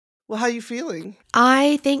Well, how you feeling?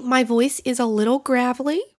 I think my voice is a little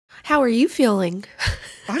gravelly. How are you feeling?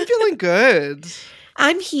 I'm feeling good.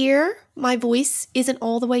 I'm here. My voice isn't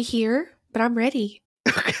all the way here, but I'm ready.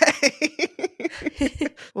 Okay.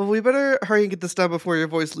 Well, we better hurry and get this done before your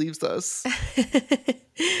voice leaves us.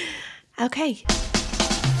 Okay.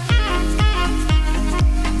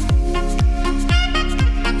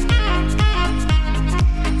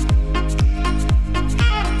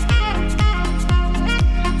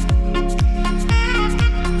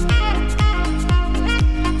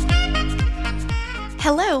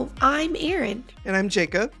 Hello, I'm Erin. And I'm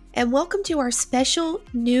Jacob. And welcome to our special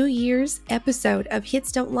New Year's episode of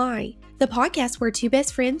Hits Don't Lie, the podcast where two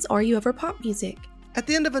best friends argue over pop music. At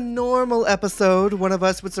the end of a normal episode, one of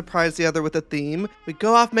us would surprise the other with a theme. We'd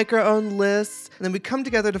go off, make our own lists, and then we'd come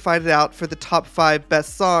together to fight it out for the top 5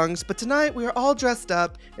 best songs. But tonight, we are all dressed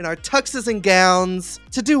up in our tuxes and gowns.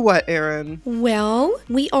 To do what, Erin? Well,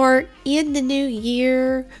 we are in the new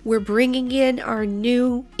year. We're bringing in our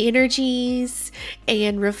new energies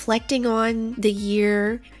and reflecting on the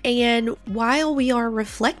year. And while we are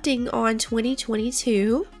reflecting on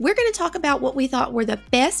 2022, we're going to talk about what we thought were the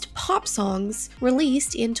best pop songs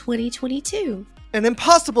released in 2022. An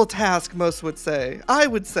impossible task, most would say. I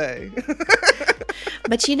would say.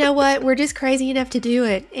 But you know what? We're just crazy enough to do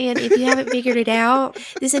it. And if you haven't figured it out,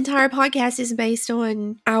 this entire podcast is based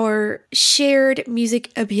on our shared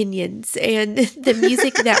music opinions and the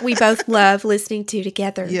music that we both love listening to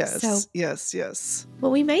together. Yes, yes.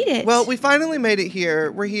 Well, we made it. Well, we finally made it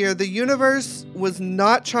here. We're here. The universe was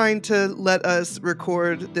not trying to let us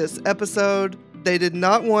record this episode. They did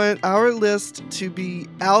not want our list to be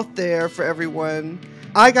out there for everyone.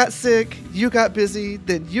 I got sick, you got busy,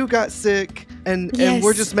 then you got sick, and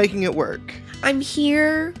we're just making it work. I'm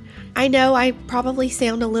here. I know I probably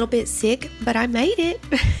sound a little bit sick, but I made it.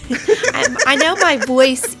 I know my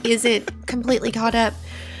voice isn't completely caught up,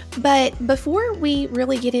 but before we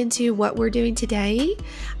really get into what we're doing today,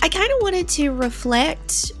 I kind of wanted to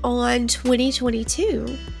reflect on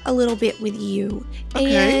 2022 a little bit with you.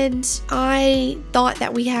 Okay. And I thought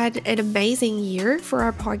that we had an amazing year for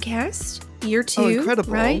our podcast. Year 2,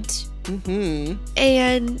 incredible. Right? Mm-hmm.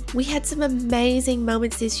 And we had some amazing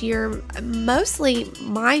moments this year. Mostly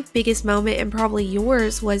my biggest moment, and probably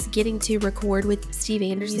yours, was getting to record with Steve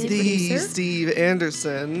Anderson, producer. Steve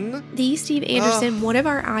Anderson, one of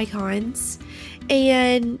our icons.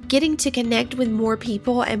 And getting to connect with more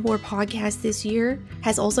people and more podcasts this year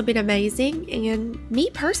has also been amazing. And me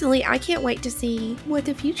personally, I can't wait to see what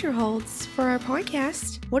the future holds for our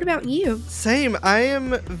podcast. What about you? Same. I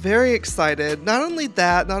am very excited. Not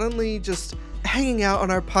only just hanging out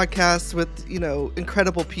on our podcast with,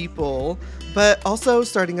 incredible people, but also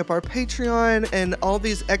starting up our Patreon and all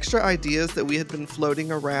these extra ideas that we had been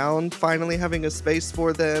floating around, finally having a space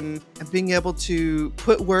for them and being able to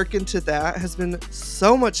put work into that has been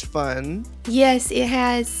so much fun. Yes, it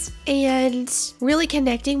has. And really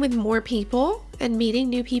connecting with more people and meeting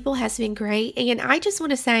new people has been great. And I just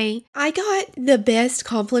want to say, I got the best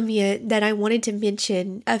compliment that I wanted to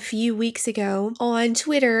mention a few weeks ago on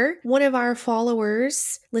Twitter. One of our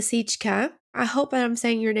followers, Lasichka, I hope that I'm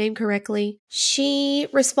saying your name correctly. She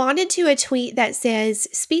responded to a tweet that says,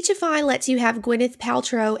 Speechify lets you have Gwyneth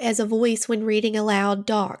Paltrow as a voice when reading aloud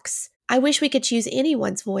docs. I wish we could choose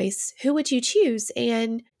anyone's voice. Who would you choose?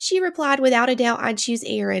 And she replied, without a doubt, I'd choose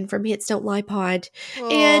Erin from Hits Don't Lie Pod.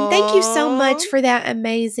 Aww. And thank you so much for that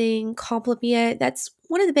amazing compliment. That's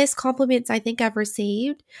one of the best compliments I think I've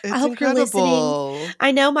received. It's I hope incredible. You're listening.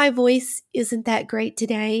 I know my voice isn't that great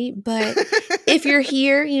today, but if you're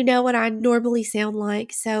here, you know what I normally sound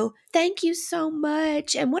like. So thank you so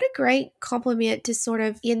much. And what a great compliment to sort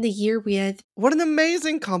of end the year with. What an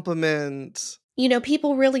amazing compliment.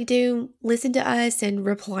 People really do listen to us and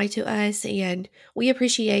reply to us, and we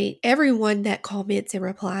appreciate everyone that comments and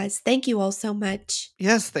replies. Thank you all so much.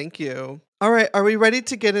 Yes, thank you. All right, are we ready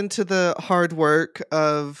to get into the hard work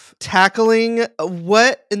of tackling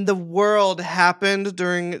what in the world happened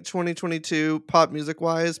during 2022 pop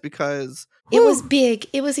music-wise? Because it was big.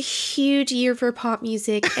 It was a huge year for pop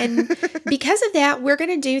music. And because of that, we're going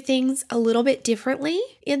to do things a little bit differently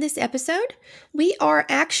in this episode. We are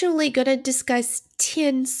actually going to discuss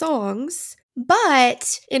 10 songs.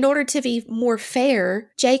 But in order to be more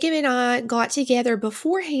fair, Jacob and I got together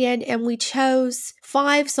beforehand and we chose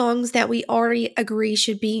 5 songs that we already agree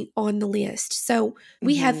should be on the list. So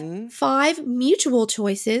we have 5 mutual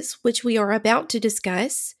choices, which we are about to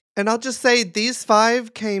discuss. And I'll just say these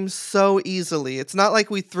 5 came so easily. It's not like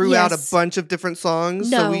we threw out a Yes. bunch of different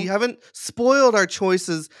songs. No. So we haven't spoiled our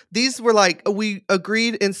choices. These were like, we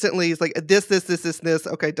agreed instantly. It's like this.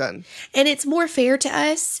 Okay, done. And it's more fair to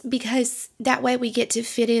us because that way we get to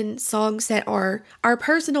fit in songs that are our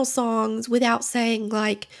personal songs without saying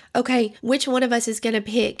like, okay, which one of us is going to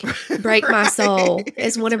pick Break My Soul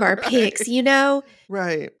as one of our picks, you know?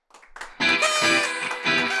 Right.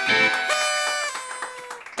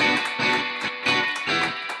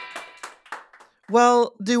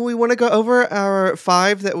 Well, do we want to go over our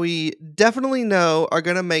 5 that we definitely know are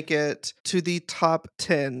going to make it to the top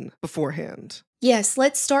 10 beforehand? Yes,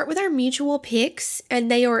 let's start with our mutual picks,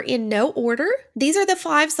 and they are in no order. These are the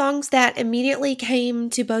 5 songs that immediately came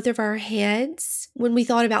to both of our heads when we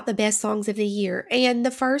thought about the best songs of the year. And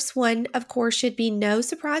the first one, of course, should be no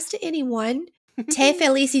surprise to anyone. Te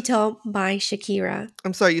Felicito by Shakira.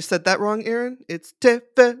 I'm sorry, you said that wrong, Erin. It's Te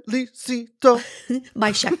Felicito.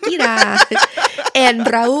 By Shakira and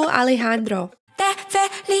Raúl Alejandro. Te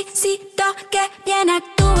felicito que bien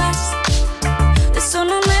actúas. De eso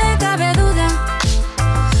no me cabe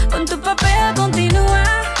duda. Con tu papel continúa.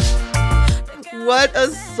 What a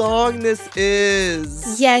song this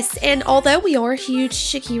is. Yes, and although we are huge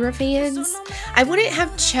Shakira fans, I wouldn't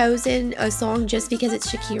have chosen a song just because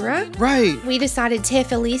it's Shakira. Right. We decided Te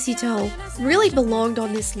Felicito really belonged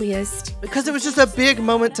on this list. Because it was just a big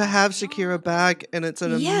moment to have Shakira back, and it's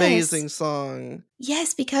an Yes. amazing song.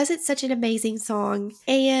 Yes, because it's such an amazing song.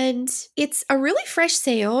 And it's a really fresh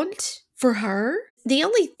sound for her. The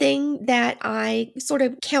only thing that I sort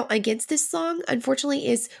of count against this song, unfortunately,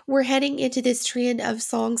 is we're heading into this trend of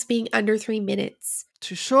songs being under 3 minutes.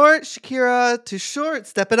 Too short, Shakira. Too short.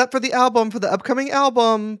 Step it up for the album, for the upcoming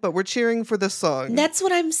album. But we're cheering for this song. That's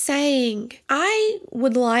what I'm saying. I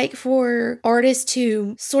would like for artists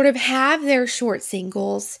to sort of have their short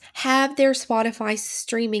singles, have their Spotify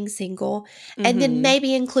streaming single, and then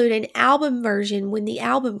maybe include an album version when the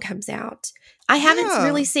album comes out. I haven't Yeah.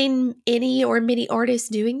 really seen any or many artists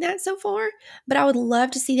doing that so far, but I would love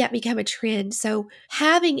to see that become a trend. So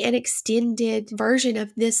having an extended version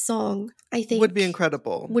of this song, I think would be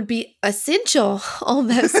incredible. would be essential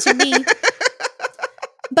almost to me.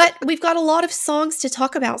 But we've got a lot of songs to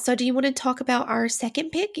talk about. So do you want to talk about our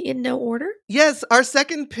second pick in no order? Yes, our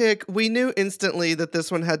second pick, we knew instantly that this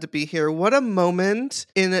one had to be here. What a moment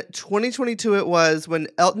in 2022 it was when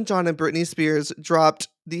Elton John and Britney Spears dropped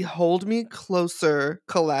the Hold Me Closer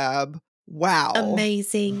collab. Wow.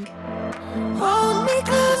 Amazing. Hold me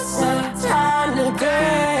closer, tiny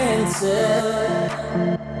dancer.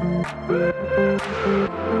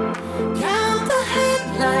 Count the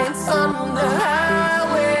headlights on the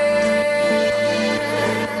highway.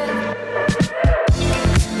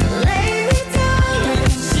 Lay me down in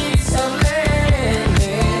sheets of linen.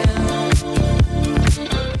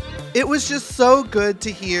 It was just so good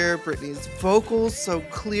to hear Britney's vocals so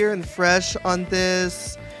clear and fresh on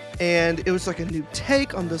this. And it was like a new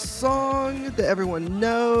take on the song that everyone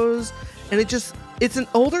knows. And it's an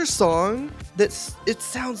older song it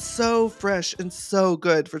sounds so fresh and so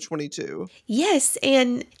good for 22. Yes,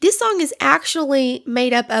 and this song is actually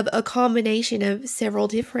made up of a combination of several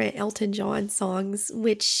different Elton John songs,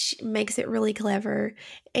 which makes it really clever.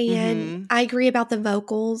 And I agree about the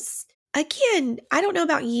vocals. Again, I don't know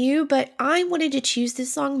about you, but I wanted to choose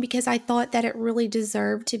this song because I thought that it really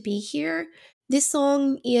deserved to be here. This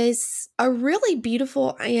song is a really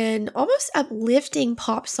beautiful and almost uplifting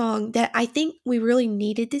pop song that I think we really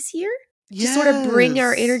needed this year to sort of bring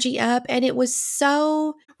our energy up. And it was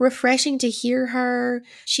so refreshing to hear her.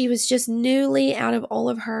 She was just newly out of all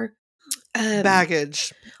of her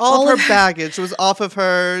baggage. All of her baggage was off of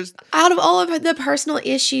her. Out of all of the personal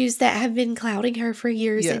issues that have been clouding her for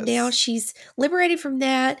years. Yes. And now she's liberated from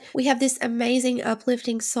that. We have this amazing,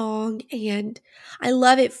 uplifting song, and I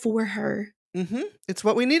love it for her. It's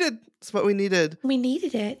what we needed. It's what we needed. We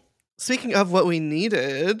needed it. Speaking of what we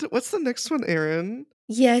needed, what's the next one, Erin?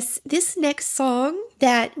 Yes, this next song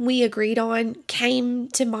that we agreed on came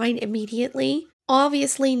to mind immediately.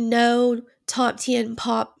 Obviously, no top 10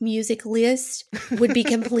 pop music list would be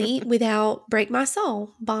complete without Break My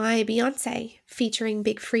Soul by Beyonce featuring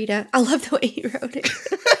Big Freedia. I love the way you wrote it.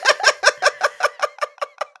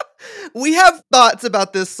 We have thoughts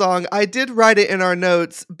about this song. I did write it in our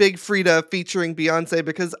notes, Big Freedia featuring Beyonce,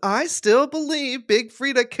 because I still believe Big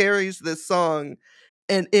Freedia carries this song,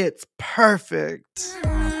 and it's perfect.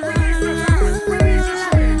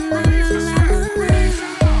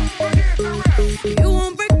 You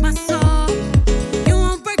won't break my soul. You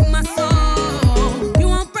won't break my soul. You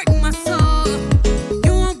won't break my soul.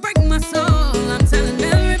 You won't break my soul. I'm telling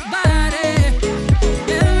everybody.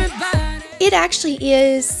 It actually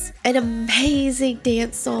is an amazing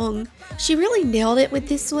dance song. She really nailed it with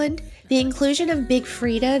this one. The inclusion of Big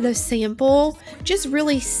Frida, the sample, just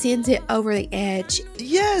really sends it over the edge.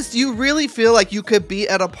 Yes, you really feel like you could be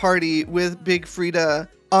at a party with Big Frida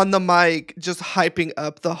on the mic, just hyping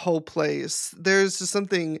up the whole place. There's just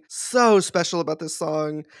something so special about this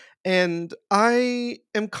song. And I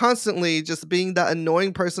am constantly just being that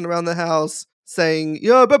annoying person around the house saying,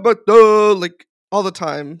 yeah, but like all the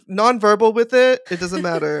time. Nonverbal with it. It doesn't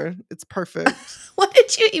matter. It's perfect. What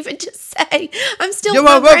did you even just say? I'm still Yeah,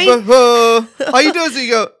 my brain. all you do is you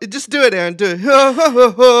go, just do it, Aaron. Do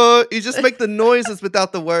it. You just make the noises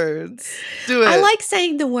without the words. Do it. I like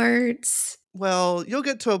saying the words. Well, you'll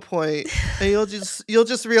get to a point and you'll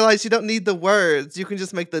just realize you don't need the words. You can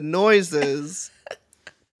just make the noises.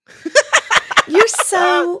 You're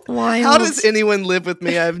so wild. How does anyone live with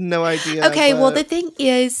me? I have no idea. Okay, well, the thing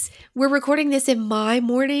is, we're recording this in my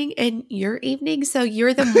morning and your evening, so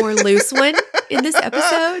you're the more loose one in this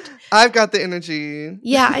episode. I've got the energy.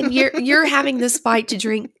 Yeah, and you're having the spike to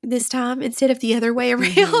drink this time instead of the other way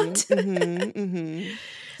around.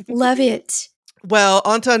 Love it. Well,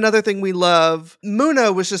 on to another thing we love.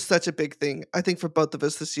 Muna was just such a big thing, I think, for both of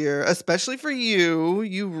us this year, especially for you.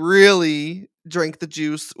 You really drank the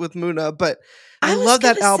juice with Muna, but I love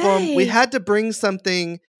that album. We had to bring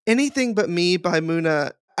something, Anything But Me by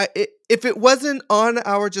Muna. If it wasn't on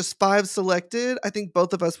our just 5 selected, I think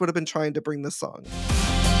both of us would have been trying to bring this song.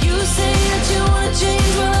 You say that you want to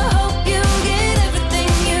change, well, I hope you get everything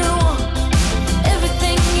you want.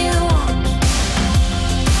 Everything you want.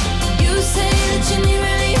 You say that you need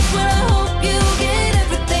relief, well, I hope you get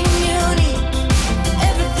everything you need.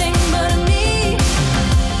 Everything but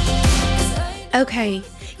me. Okay,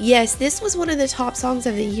 yes, this was one of the top songs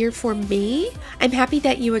of the year for me. I'm happy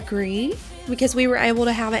that you agree because we were able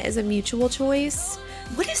to have it as a mutual choice.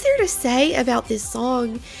 What is there to say about this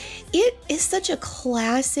song? It is such a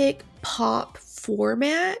classic pop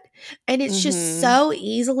format, and it's just so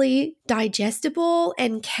easily digestible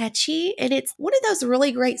and catchy, and it's one of those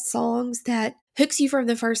really great songs that hooks you from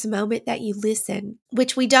the first moment that you listen,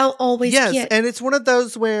 which we don't always get. Yes, and it's one of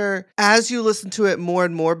those where as you listen to it more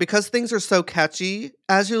and more, because things are so catchy,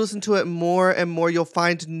 as you listen to it more and more, you'll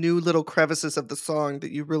find new little crevices of the song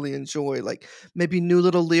that you really enjoy, like maybe new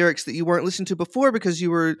little lyrics that you weren't listening to before because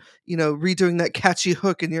you were, redoing that catchy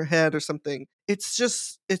hook in your head or something.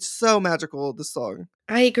 It's so magical, this song.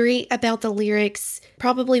 I agree about the lyrics.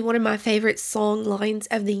 Probably one of my favorite song lines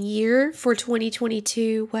of the year for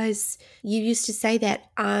 2022 was, you used to say that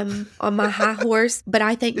I'm on my high horse, but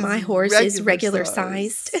I think my horse is regular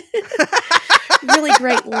sized. Really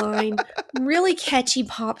great line. Really catchy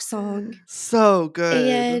pop song. So good.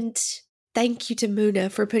 And thank you to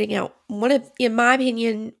Muna for putting out in my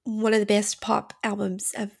opinion, one of the best pop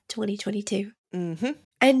albums of 2022. Mm-hmm.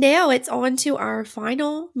 And now it's on to our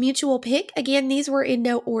final mutual pick. Again, these were in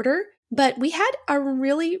no order, but we had a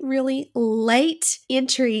really, really late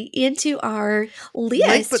entry into our list.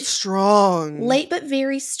 Late but strong. Late but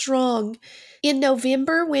very strong. In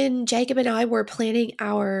November, when Jacob and I were planning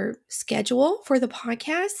our schedule for the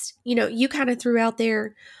podcast, you kind of threw out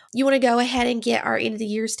there, you want to go ahead and get our end of the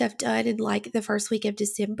year stuff done in like the first week of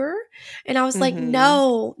December. And I was like,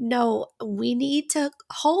 no, we need to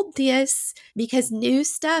hold this because new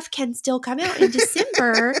stuff can still come out in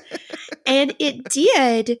December. And it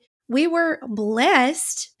did. We were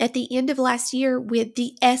blessed at the end of last year with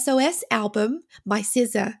the SOS album by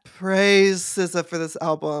SZA. Praise SZA for this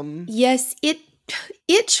album. Yes, it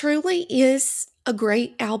truly is a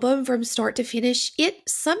great album from start to finish. It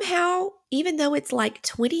somehow, even though it's like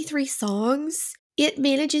 23 songs, it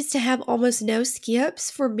manages to have almost no skips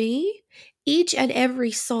for me. Each and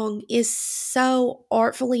every song is so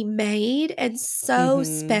artfully made and so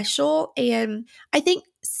special. And I think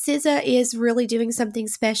SZA is really doing something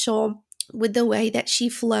special with the way that she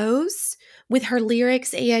flows with her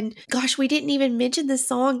lyrics. And gosh, we didn't even mention the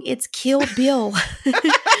song. It's Kill Bill.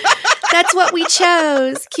 That's what we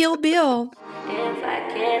chose. Kill Bill. If I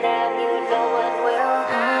can't have you, no one will.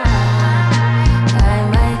 I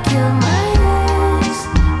might kill my ex.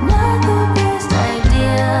 Not the best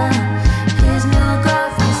idea. His new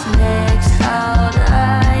girlfriend's next. How'd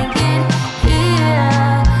I get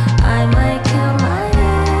here? I might kill my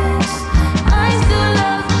ex. I still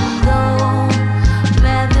love him though.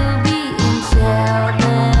 Rather be in jail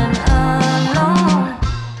than alone.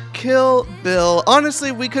 Kill Bill.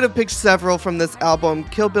 Honestly, we could have picked several from this album.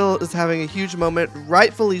 Kill Bill is having a huge moment,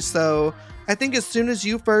 rightfully so. I think as soon as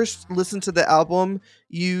you first listened to the album,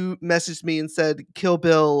 you messaged me and said, Kill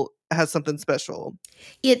Bill has something special.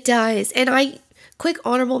 It does. And I Quick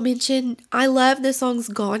honorable mention, I love the songs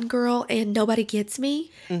Gone Girl and Nobody Gets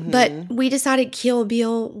Me, but we decided Kill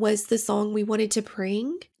Bill was the song we wanted to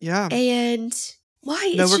bring. Yeah. And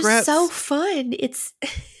why? No It's regrets. just so fun. It's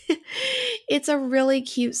it's a really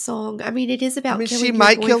cute song. I mean, it is about killing she your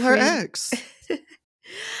might kill her boyfriend. ex.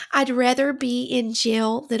 I'd rather be in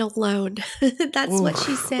jail than alone. That's what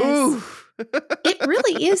she says. Ooh. It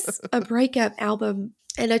really is a breakup album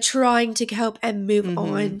and a trying to cope and move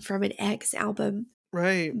on from an ex album.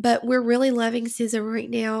 Right. But we're really loving SZA right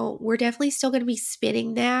now. We're definitely still going to be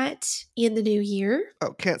spinning that in the new year.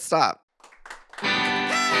 Oh, can't stop.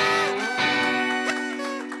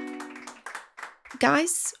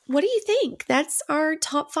 Guys, what do you think? That's our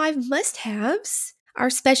top 5 must-haves. Our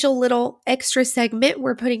special little extra segment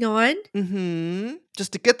we're putting on.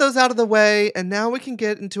 Just to get those out of the way, and now we can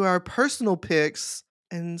get into our personal picks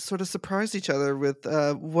and sort of surprise each other with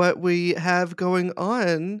what we have going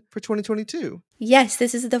on for 2022. Yes,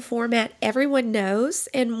 this is the format everyone knows.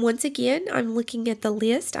 And once again, I'm looking at the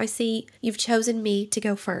list. I see you've chosen me to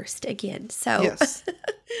go first again. So Yes.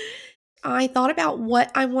 I thought about what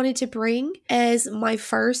I wanted to bring as my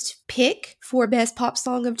first pick for Best Pop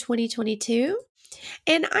Song of 2022.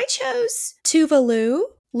 And I chose Tuvalu.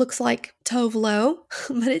 Looks like Tovlo,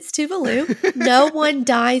 but it's Tuvalu. No One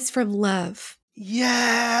Dies from Love. Yes.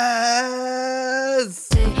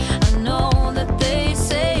 I know that they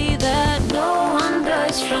say that no one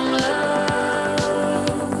dies from love.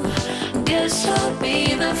 Guess I'll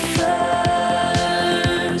be the first.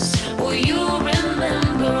 Will you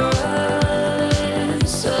remember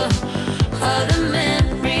us? Are the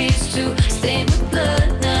memories to stain with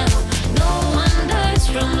blood now? No one dies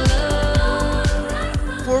from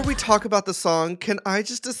love. Before we talk about the song, can I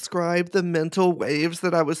just describe the mental waves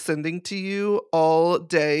that I was sending to you all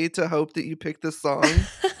day to hope that you pick this song?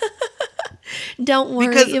 Don't worry,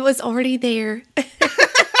 Because- it was already there.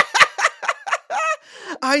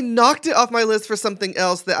 I knocked it off my list for something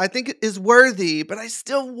else that I think is worthy, but I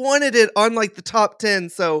still wanted it on like the top 10.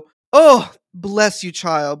 So, oh, bless you,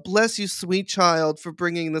 child. Bless you, sweet child, for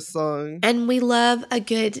bringing this song. And we love a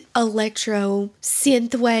good electro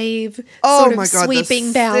synthwave Oh sort of my God, sweeping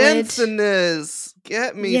the ballad. synth-ness.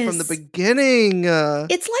 Get me from the Yes. beginning.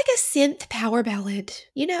 It's like a synth power ballad,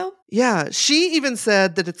 you know? Yeah, she even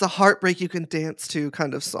said that it's a heartbreak you can dance to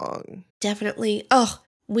kind of song. Definitely. Oh,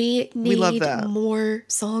 we need love that. more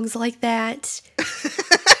songs like that.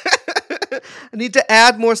 I need to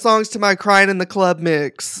add more songs to my Crying in the Club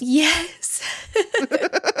mix. Yes.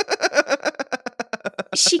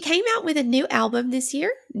 She came out with a new album this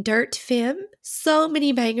year, Dirt Femme. So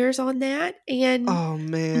many bangers on that. And Oh,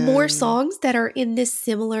 man. more songs that are in this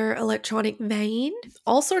similar electronic vein.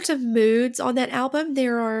 All sorts of moods on that album.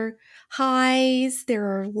 There are highs,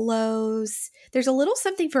 there are lows. There's a little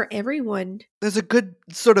something for everyone. There's a good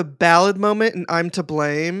sort of ballad moment in I'm to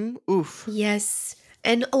Blame. Oof. Yes.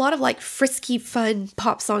 And a lot of like frisky, fun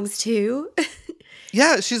pop songs too.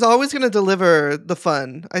 Yeah, she's always going to deliver the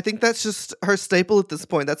fun. I think that's just her staple at this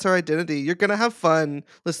point. That's her identity. You're going to have fun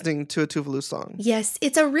listening to a Tuvalu song. Yes,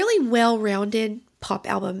 it's a really well-rounded pop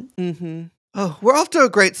album. Mm-hmm. Oh, we're off to a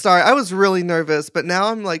great start. I was really nervous, but now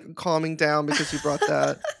I'm like calming down because you brought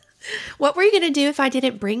that. What were you going to do if I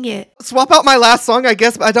didn't bring it? Swap out my last song, I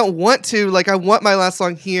guess, but I don't want to. Like, I want my last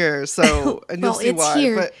song here. So, and you'll Well, see it's why.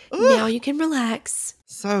 here. But, Now you can relax.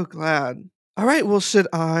 so glad. All right. Well, should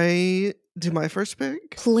I do my first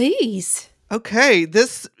pick? Please. Okay,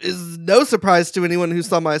 this is no surprise to anyone who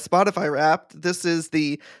saw my Spotify Wrapped. This is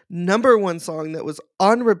the number one song that was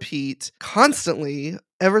on repeat constantly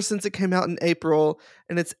ever since it came out in April,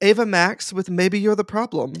 and it's Ava Max with Maybe You're the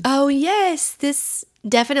Problem. Oh, yes. This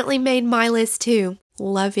definitely made my list too.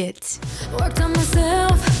 Love it. Worked on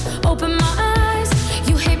myself, open my eyes.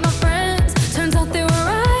 You hate my friends, turns out they were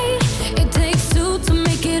right. It takes two to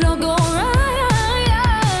make it all go right.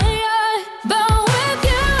 But with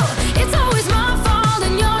you, it's always my fault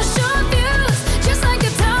and your short views. Just like a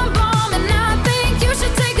time bomb, and I think you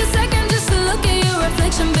should take a second just to look at your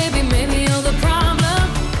reflection, baby. Maybe you're the problem.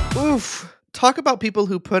 Oof. Talk about people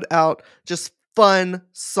who put out just fun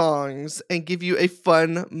songs and give you a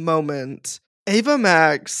fun moment. Ava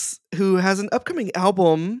Max, who has an upcoming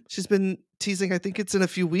album, she's been teasing, I think it's in a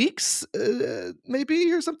few weeks,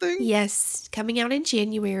 maybe, or something. Yes, coming out in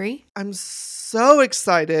January. I'm so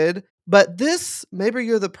excited. But this, Maybe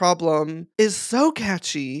You're the Problem, is so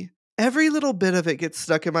catchy. Every little bit of it gets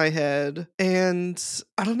stuck in my head. And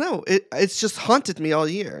I don't know, it's just haunted me all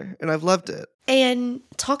year. And I've loved it. And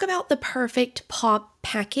talk about the perfect pop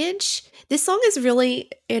package. This song is really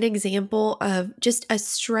an example of just a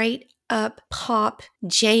straight up pop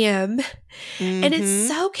jam. And it's Mhm.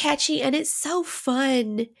 so catchy and it's so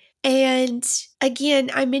fun. And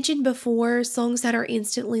again, I mentioned before songs that are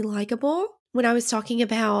instantly likable when I was talking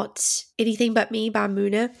about Anything But Me by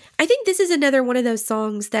Muna. I think this is another one of those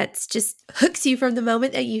songs that's just hooks you from the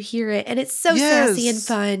moment that you hear it. And it's so sassy and Yes.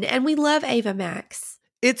 fun. And we love Ava Max.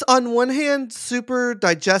 It's on one hand super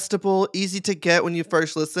digestible, easy to get when you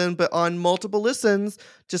first listen, but on multiple listens,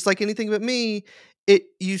 just like Anything But Me,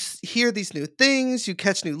 hear these new things, you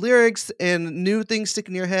catch new lyrics and new things stick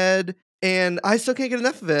in your head, and I still can't get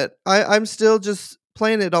enough of it. I'm still just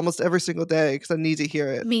playing it almost every single day because I need to hear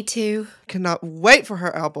it. Me too. Cannot wait for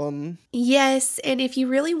her album. Yes, and if you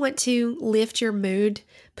really want to lift your mood,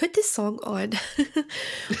 put this song on.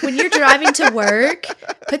 When you're driving to work,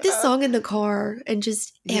 put this song in the car and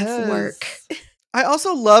just F work. Yes. I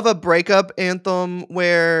also love a breakup anthem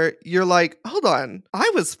where you're like, hold on,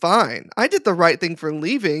 I was fine. I did the right thing for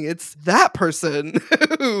leaving. It's that person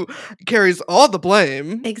who carries all the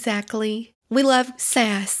blame. Exactly. We love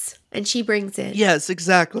sass, and she brings it. Yes,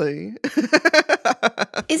 exactly.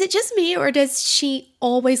 Is it just me, or does she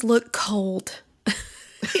always look cold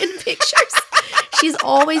in pictures? She's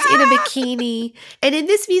always in a bikini. And in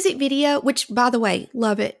this music video, which, by the way,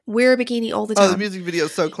 love it. Wear a bikini all the time. Oh, the music video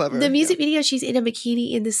is so clever. The music video, she's in a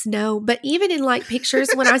bikini in the snow. But even in like pictures,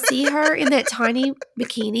 when I see her in that tiny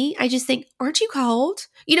bikini, I just think, aren't you cold?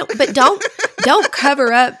 You know, but don't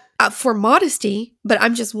cover up for modesty. But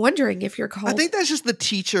I'm just wondering if you're cold. I think that's just the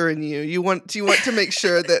teacher in you. You want to make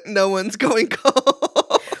sure that no one's going cold.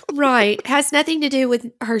 Right. Has nothing to do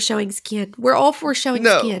with her showing skin. We're all for showing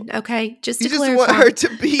No. skin, okay? Just to You just clarify. want her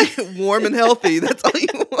to be warm and healthy. That's all you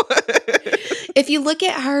want. If you look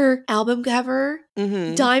at her album cover,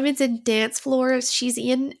 Mhm. Diamonds and Dance Floors, she's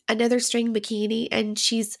in another string bikini and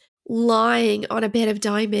she's lying on a bed of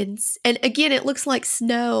diamonds. And again, it looks like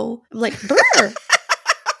snow. I'm like, brr.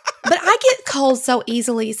 But I get cold so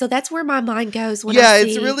easily, so that's where my mind goes when Yeah, I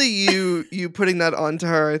see. it's really you putting that onto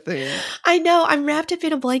her, I think. I know, I'm wrapped up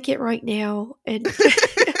in a blanket right now, and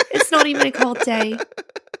it's not even a cold day.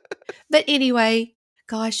 But anyway,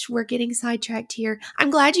 gosh, we're getting sidetracked here.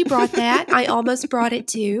 I'm glad you brought that. I almost brought it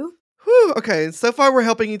too. Whew, okay, so far we're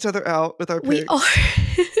helping each other out with our We picks. are.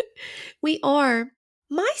 We are.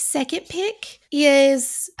 My second pick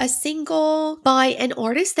is a single by an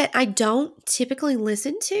artist that I don't typically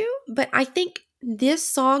listen to, but I think this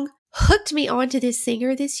song hooked me onto this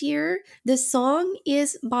singer this year. The song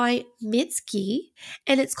is by Mitski,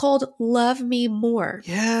 and it's called Love Me More.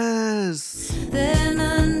 Yes. Then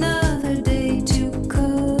another day to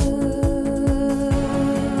come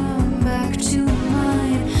back to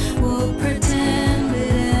mine. We'll pretend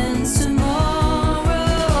it ends tomorrow. I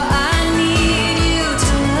need you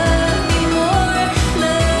to love me more,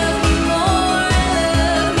 love me more,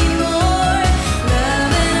 love me more.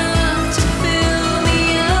 Love enough to fill me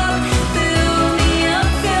up, fill me up,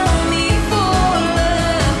 fill me full of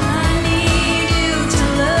love. I need you to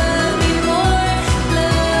love me more,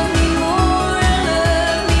 love me more,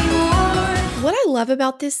 love me more. What I love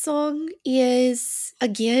about this song is,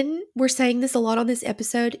 again, we're saying this a lot on this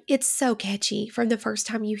episode, it's so catchy from the first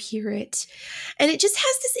time you hear it. And it just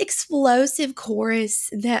has this explosive chorus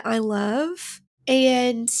that I love.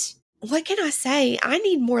 And what can I say? I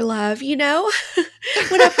need more love, you know?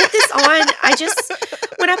 When I put this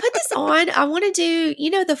on, I want to do, you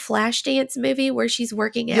know, the Flashdance movie where she's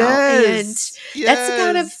working out. Yes. And that's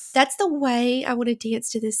Yes. that's the way I want to dance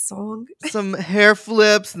to this song. Some hair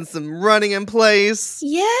flips and some running in place.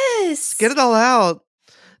 Yes. Get it all out.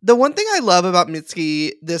 The one thing I love about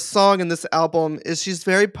Mitski, this song and this album, is she's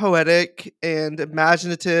very poetic and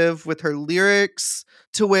imaginative with her lyrics,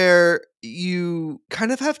 to where you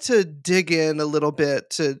kind of have to dig in a little bit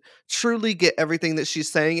to truly get everything that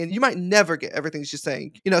she's saying. And you might never get everything she's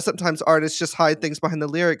saying. You know, sometimes artists just hide things behind the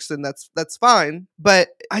lyrics, and that's fine. But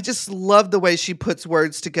I just love the way she puts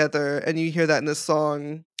words together, and you hear that in this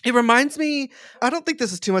song. It reminds me, I don't think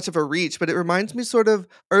this is too much of a reach, but it reminds me sort of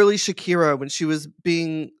early Shakira when she was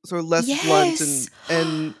being sort of less blunt Yes.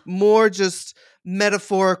 and more just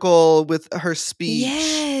metaphorical with her speech.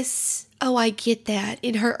 Yes. Oh, I get that.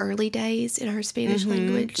 In her early days, in her Spanish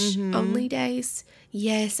language only days.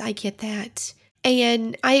 Yes, I get that.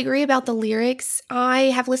 And I agree about the lyrics. I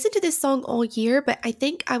have listened to this song all year, but I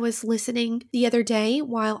think I was listening the other day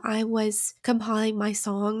while I was compiling my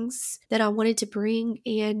songs that I wanted to bring.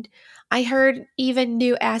 And I heard even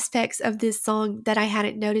new aspects of this song that I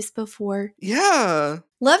hadn't noticed before. Yeah.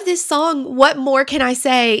 Love this song. What more can I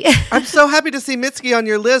say? I'm so happy to see Mitski on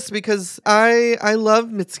your list because I love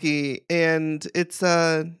Mitski, and it's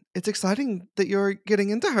exciting that you're getting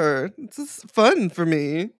into her. It's just fun for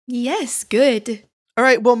me. Yes, good. All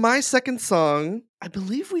right, well, my second song, I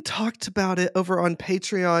believe we talked about it over on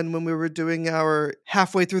Patreon when we were doing our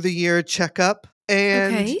halfway through the year checkup,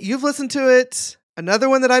 and Okay. you've listened to it. Another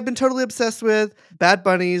one that I've been totally obsessed with, Bad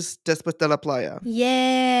Bunny's Después de la Playa.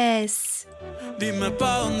 Yes. Dime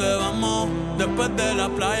pa' dónde vamos después de la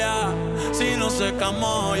playa. Si nos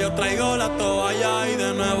secamos, yo traigo la toalla y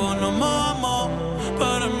de nuevo nos mojamos.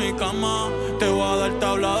 Pero en mi cama te voy a dar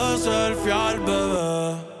tabla de surfear,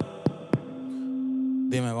 bebé.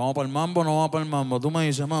 Dime, ¿vamos para el mambo o no vamos para el mambo? Tú me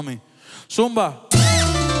dices, mami. Zumba.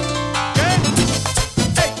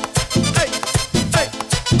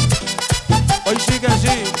 Hoy sí que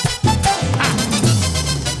sí.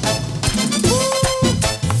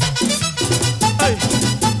 Ey.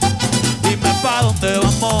 Dime pa' dónde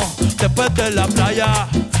vamos después de la playa.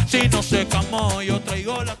 Si nos secamos, yo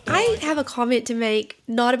traigo la I have a comment to make,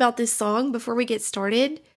 not about this song, before we get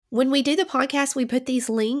started. When we do the podcast, we put these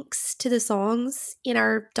links to the songs in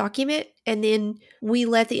our document, and then we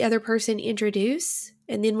let the other person introduce,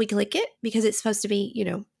 and then we click it because it's supposed to be,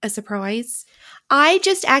 a surprise. I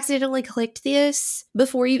just accidentally clicked this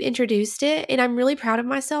before you introduced it, and I'm really proud of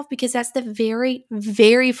myself because that's the very,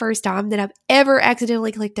 very first time that I've ever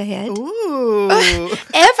accidentally clicked ahead. Ooh.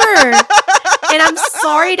 Ever! And I'm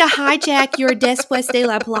sorry to hijack your Después de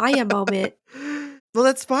la Playa moment. Well,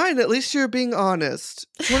 that's fine. At least you're being honest.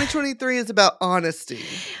 2023 is about honesty.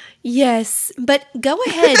 Yes, but go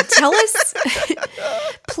ahead. Tell us,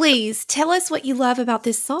 please, tell us what you love about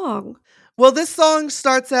this song. Well, this song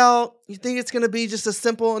starts out, you think it's going to be just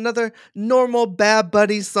another normal Bad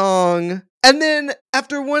Bunny song. And then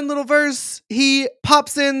after one little verse, he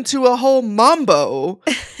pops into a whole mambo.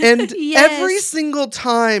 And Yes. every single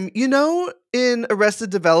time, in Arrested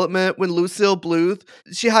Development, when Lucille Bluth,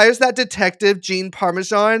 she hires that detective, Gene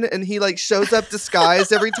Parmesan, and he shows up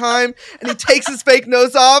disguised every time, and he takes his fake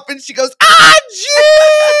nose off, and she goes,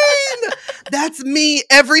 Gene! That's me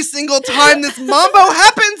every single time this mambo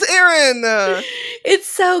happens, Erin! It's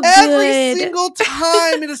so good. Every single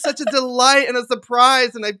time. It is such a delight and a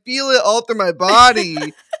surprise, and I feel it all through my body.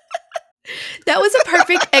 That was a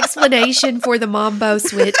perfect explanation for the mambo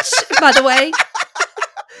switch, by the way.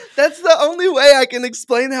 That's the only way I can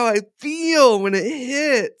explain how I feel when it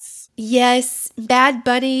hits. Yes, Bad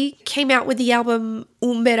Bunny came out with the album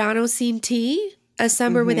Un Verano Sin Ti, A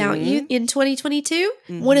Summer Without You, in 2022.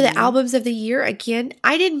 One of the albums of the year. Again,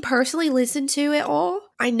 I didn't personally listen to it all.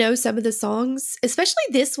 I know some of the songs, especially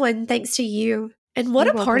this one, thanks to you. And what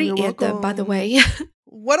You're a welcome, party you're anthem, by the welcome. way.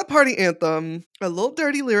 What a party anthem. A little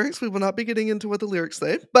dirty lyrics. We will not be getting into what the lyrics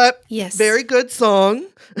say, but Yes. very good song.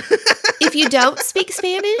 If you don't speak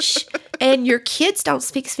Spanish and your kids don't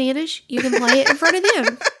speak Spanish, you can play it in front of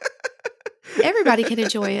them. Everybody can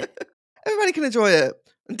enjoy it. Everybody can enjoy it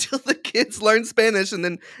until the kids learn Spanish and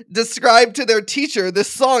then describe to their teacher this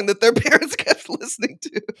song that their parents kept listening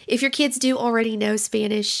to. If your kids do already know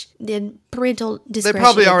Spanish, then parental They discretion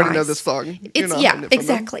probably already know advised. this song. It's- not yeah, hiding it from them.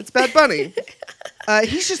 exactly. It's Bad Bunny.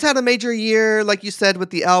 He's just had a major year, like you said,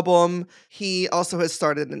 with the album. He also has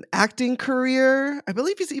started an acting career. I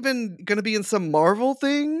believe he's even going to be in some Marvel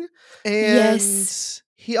thing. And Yes.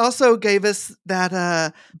 he also gave us that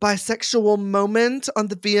bisexual moment on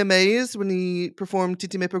the VMAs when he performed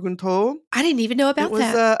Titi Me Preguntó. I didn't even know about It was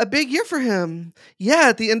that. a big year for him. Yeah,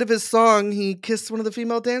 at the end of his song, he kissed one of the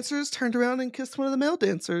female dancers, turned around and kissed one of the male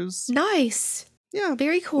dancers. Nice. Yeah.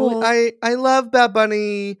 Very cool. Well, I love Bad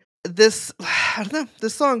Bunny. This, I don't know,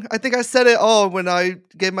 this song. I think I said it all when I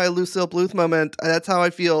gave my Lucille Bluth moment. That's how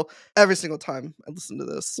I feel every single time I listen to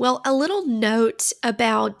this. Well, a little note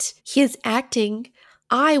about his acting.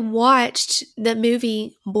 I watched the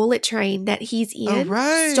movie Bullet Train that he's in, Oh,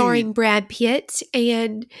 right. starring Brad Pitt,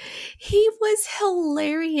 and he was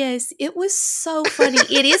hilarious. It was so funny.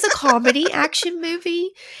 It is a comedy action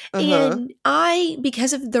movie, and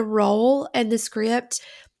because of the role and the script,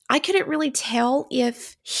 I couldn't really tell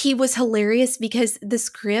if he was hilarious because the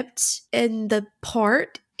script and the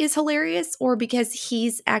part is hilarious or because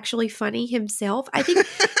he's actually funny himself. I think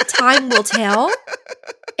time will tell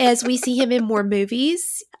as we see him in more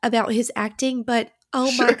movies about his acting, but oh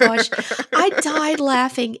my gosh, I died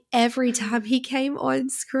laughing every time he came on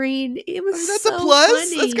screen. It was That's so a plus.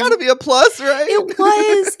 funny. That's got to be a plus, right?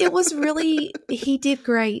 It was really, he did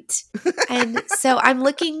great. And so I'm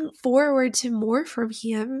looking forward to more from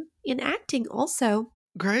him in acting also.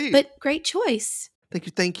 Great. But great choice.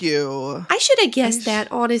 Thank you. I should have guessed that,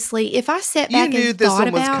 honestly. If I sat You back knew and this thought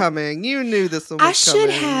one was about, coming. You knew this one was I should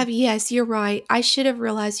coming. have. Yes, you're right. I should have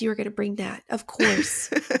realized you were going to bring that. Of course.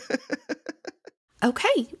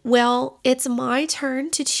 Okay, well, it's my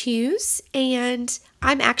turn to choose, and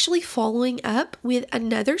I'm actually following up with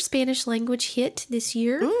another Spanish language hit this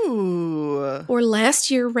year. Ooh. Or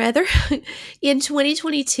last year, rather. In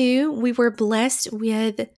 2022, we were blessed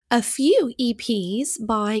with a few EPs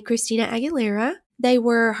by Christina Aguilera. They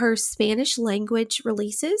were her Spanish language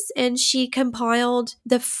releases, and she compiled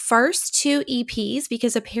the first 2 EPs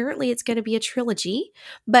because apparently it's going to be a trilogy.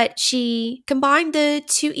 But she combined the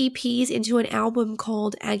 2 EPs into an album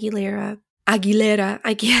called Aguilera,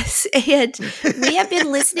 I guess. And we have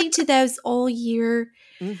been listening to those all year.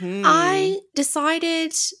 Mm-hmm. I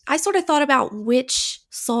sort of thought about which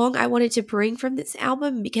song I wanted to bring from this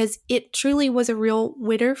album because it truly was a real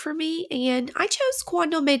winner for me. And I chose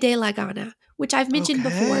Cuando Me De La Gana, which I've mentioned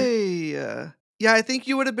before. Yeah, I think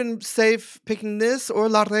you would have been safe picking this or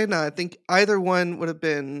La Reina. I think either one would have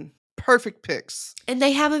been perfect picks. And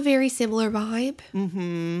they have a very similar vibe.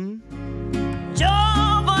 Mm-hmm. Yo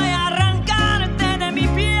voy a arrancarte de mi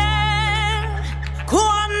piel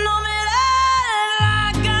cuando me dé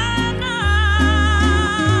la gana,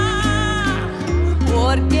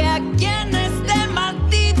 porque aquí en este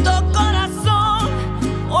maldito corazón,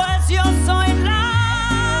 pues yo soy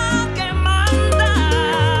la que manda.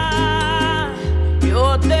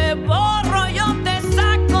 Yo te borro, yo te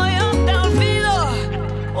saco, yo te olvido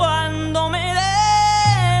cuando me dé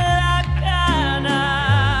la gana.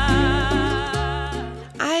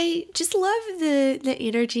 I just love the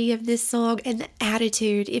energy of this song and the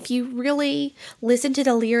attitude. If you really listen to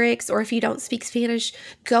the lyrics, or if you don't speak Spanish,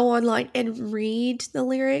 go online and read the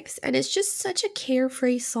lyrics. And it's just such a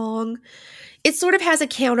carefree song. It sort of has a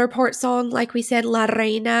counterpart song, like we said, La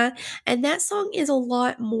Reina. And that song is a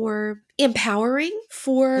lot more empowering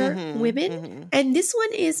for women. And this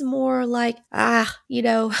one is more like,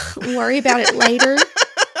 worry about it later.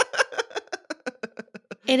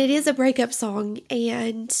 And it is a breakup song.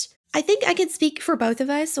 And I think I can speak for both of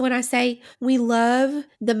us when I say we love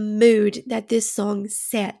the mood that this song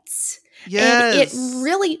sets. Yes. And it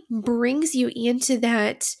really brings you into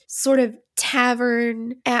that sort of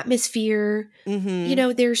tavern atmosphere. Mm-hmm. You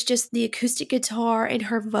know, there's just the acoustic guitar and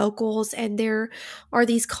her vocals, and there are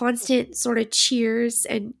these constant sort of cheers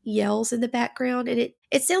and yells in the background. And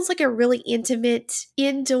it sounds like a really intimate,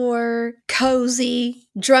 indoor, cozy,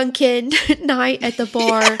 drunken night at the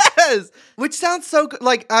bar. Yes, which sounds so good.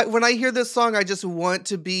 Like when I hear this song, I just want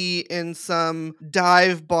to be in some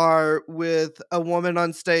dive bar with a woman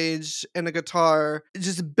on stage and a guitar,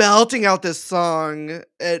 just belting out this song.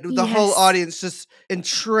 The whole Yes. audience just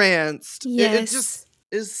entranced. It Yes. just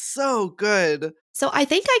is so good. So I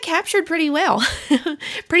think I captured pretty well,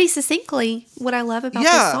 pretty succinctly what I love about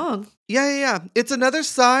Yeah. this song. Yeah. It's another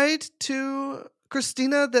side to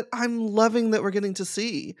Christina that I'm loving that we're getting to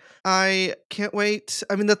see. I can't wait.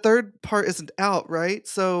 I mean, the third part isn't out, right?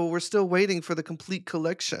 So we're still waiting for the complete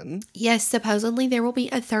collection. Yes, supposedly there will be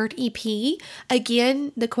a third EP.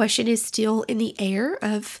 Again, the question is still in the air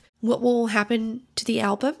of what will happen to the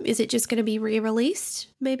album. Is it just going to be re-released?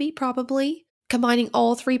 Maybe, probably. Combining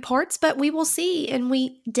all 3 parts, but we will see, and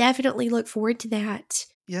we definitely look forward to that.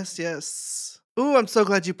 Yes. Ooh, I'm so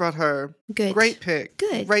glad you brought her. Good. Great pick.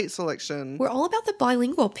 Good. Great selection. We're all about the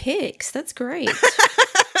bilingual picks. That's great.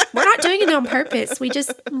 We're not doing it on purpose. We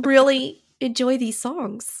just really enjoy these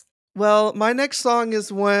songs. Well, my next song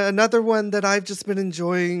is another one that I've just been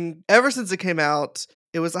enjoying ever since it came out.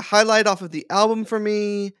 It was a highlight off of the album for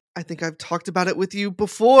me. I think I've talked about it with you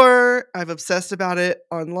before. I've obsessed about it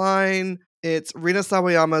online. It's Rina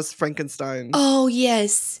Sawayama's Frankenstein. Oh,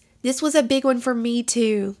 yes. This was a big one for me,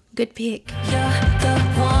 too. Good pick. You're the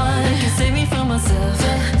one that can save me from myself.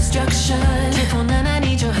 Destruction. Careful, and I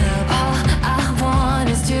need your help. All I want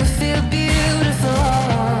is to feel beautiful.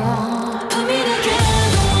 Put me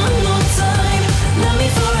together one more time. Love me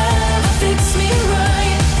forever, fix me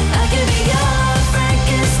right. I can be your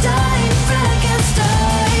Frankenstein.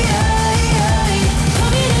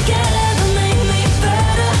 Put me together, make me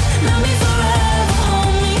better. Love me forever,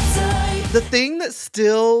 hold me tight. The thing that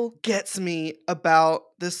still gets me about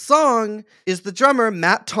this song is the drummer,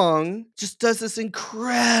 Matt Tong, just does this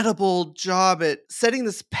incredible job at setting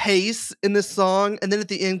this pace in this song, and then at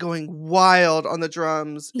the end going wild on the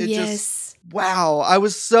drums. Wow. I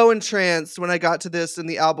was so entranced when I got to this in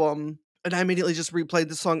the album, and I immediately just replayed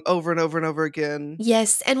the song over and over and over again.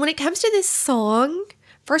 Yes, and when it comes to this song,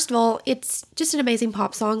 First of all, it's just an amazing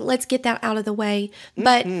pop song. Let's get that out of the way.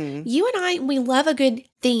 But you and I, we love a good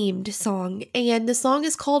themed song. And the song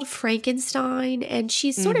is called Frankenstein. And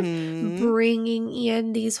she's sort of bringing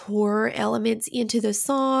in these horror elements into the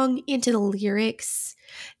song, into the lyrics.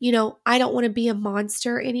 You know, I don't want to be a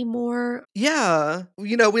monster anymore. Yeah.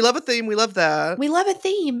 You know, we love a theme. We love that. We love a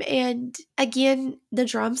theme. And again, the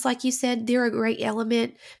drums, like you said, they're a great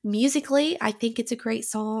element. Musically, I think it's a great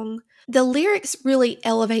song. The lyrics really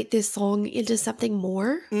elevate this song into something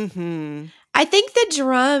more. I think the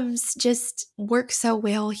drums just work so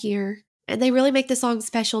well here. And they really make the song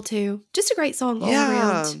special too. Just a great song all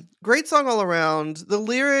around. Great song all around. The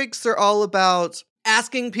lyrics are all about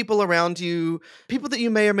asking people around you, people that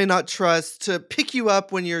you may or may not trust, to pick you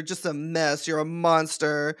up when you're just a mess, you're a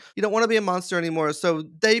monster. You don't want to be a monster anymore. So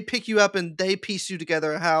they pick you up and they piece you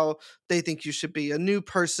together how they think you should be, a new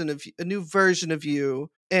person, a new version of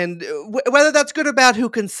you. And whether that's good or bad, who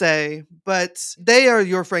can say? But they are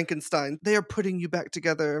your Frankenstein. They are putting you back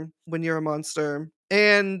together when you're a monster.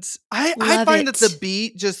 And I find that the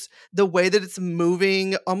beat, just the way that it's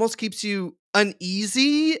moving, almost keeps you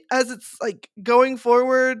uneasy as it's like going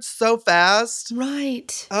forward so fast.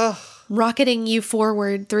 Right. Ugh. Rocketing you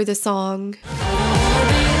forward through the song.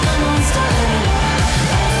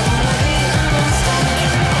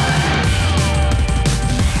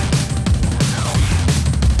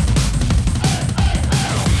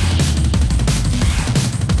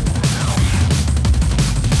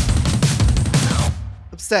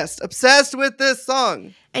 Obsessed with this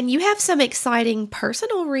song. And you have some exciting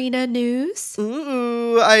personal Rena news.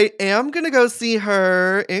 Ooh, I am going to go see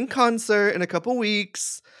her in concert in a couple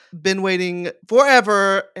weeks. Been waiting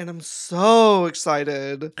forever, and I'm so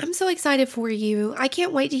excited. I'm so excited for you. I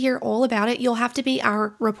can't wait to hear all about it. You'll have to be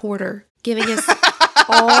our reporter, giving us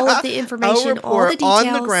all of the information, all the details.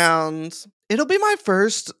 On the ground. It'll be my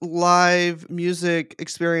first live music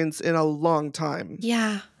experience in a long time.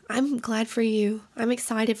 Yeah. I'm glad for you. I'm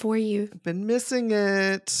excited for you. I've been missing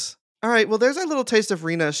it. All right, well, there's our little taste of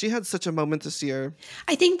Rena. She had such a moment this year.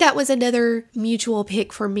 I think that was another mutual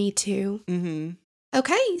pick for me, too.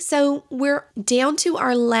 Okay, so we're down to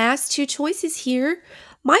our last two choices here.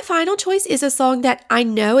 My final choice is a song that I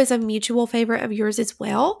know is a mutual favorite of yours as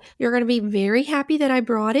well. You're going to be very happy that I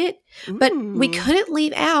brought it. But we couldn't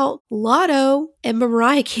leave out Lotto and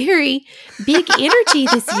Mariah Carey, Big Energy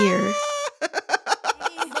this year.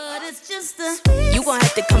 You gon'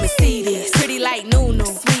 have to come and see this. Pretty like Nunu,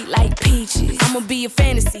 sweet like peaches. I'ma be a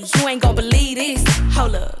fantasy, you ain't gon' believe this.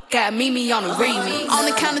 Hold up, got Mimi on the remix. On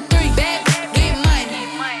the count of three, back, get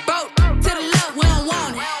money. Broke to the left, we don't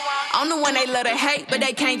want it. I'm the one they love to hate, but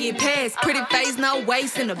they can't get past. Pretty face, no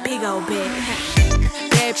waist, and a big old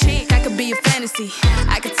bag. Bad chick, I could be a fantasy.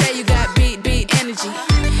 I could tell you got big energy.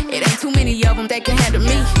 It ain't too many of them that can handle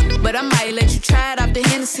me. But I might let you try it off the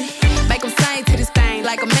Hennessy. Make them sing to this thing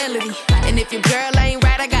like a melody. And if your girl ain't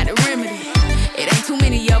right, I got the remedy. It ain't too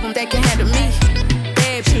many of them that can handle me.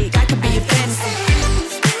 Bad chick, I could be a fantasy.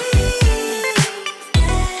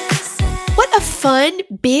 What a fun,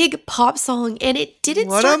 big pop song. And it didn't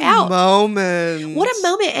start out. What a moment. What a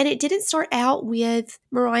moment. And it didn't start out with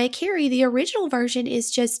Mariah Carey. The original version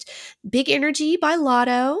is just Big Energy by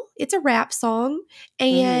Lotto. It's a rap song.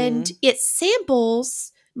 And it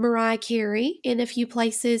samples Mariah Carey in a few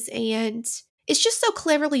places. And it's just so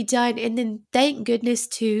cleverly done. And then thank goodness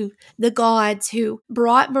to the gods who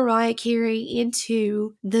brought Mariah Carey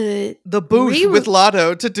into the booth with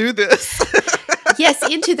Lotto to do this. Yes,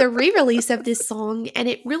 into the re-release of this song, and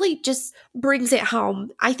it really just brings it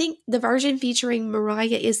home. I think the version featuring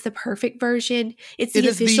Mariah is the perfect version. It's the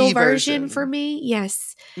official version for me.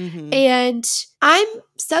 Yes. And I'm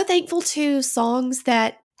so thankful to songs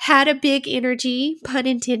that had a big energy, pun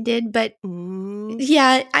intended, but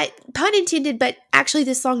yeah, pun intended, but actually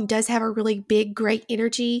this song does have a really big, great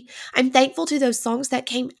energy. I'm thankful to those songs that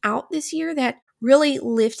came out this year that really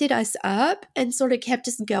lifted us up and sort of kept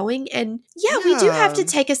us going. And yeah, we do have to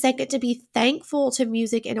take a second to be thankful to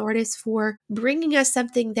music and artists for bringing us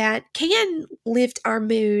something that can lift our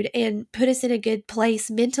mood and put us in a good place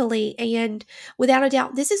mentally. And without a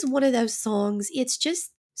doubt, this is one of those songs. It's just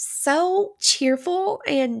so cheerful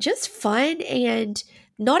and just fun and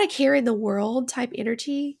not a care in the world type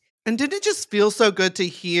energy. And didn't it just feel so good to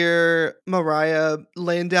hear Mariah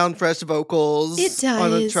laying down fresh vocals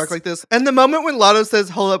on a track like this? And the moment when Lotto says,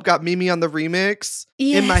 "Hold up, got Mimi on the remix,"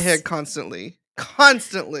 in my head constantly.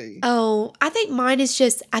 Oh, I think mine is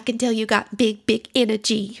just, I can tell you got big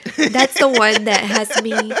energy. That's the one that has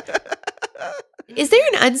me. Is there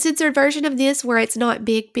an uncensored version of this where it's not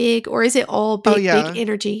big, or is it all big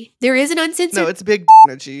energy? There is an uncensored? No, it's big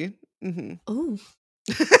energy. Oh,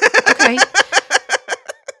 Okay.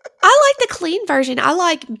 I like the clean version. I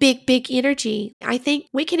like big, big energy. I think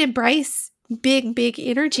we can embrace big, big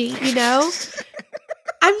energy, you know?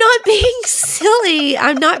 I'm not being silly.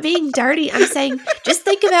 I'm not being dirty. I'm saying just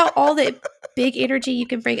think about all the big energy you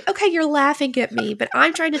can bring. Okay, you're laughing at me, but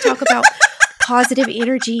I'm trying to talk about positive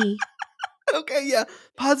energy. Okay, yeah.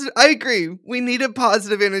 Positive. I agree. We needed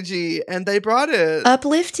positive energy, and they brought it.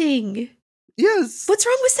 Uplifting. Yes. What's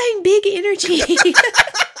wrong with saying big energy?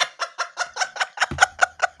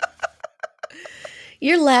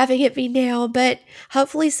 You're laughing at me now, but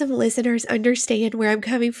hopefully some listeners understand where I'm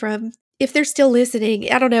coming from. If they're still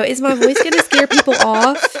listening, I don't know. Is my voice going to scare people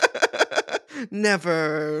off?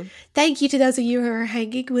 Never. Thank you to those of you who are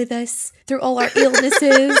hanging with us through all our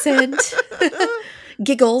illnesses and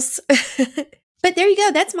giggles. But there you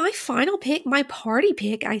go. That's my final pick, my party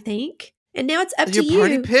pick, I think. And now it's up to Your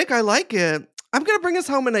party you. pick, I like it. I'm going to bring us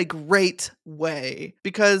home in a great way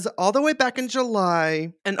because all the way back in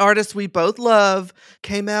July, an artist we both love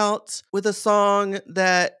came out with a song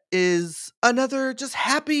that is another just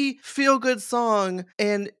happy, feel-good song.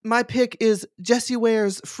 And my pick is Jessie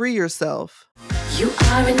Ware's Free Yourself. You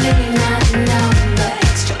are a name not known, but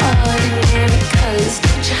extraordinary. 'Cause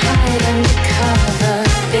don't you hide undercover,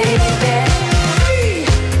 baby. Free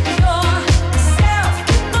yourself.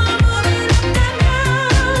 Keep on moving up that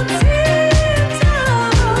mountain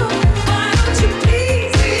top. Why don't you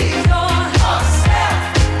please free yourself?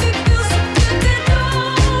 It feels so good that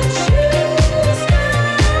don't you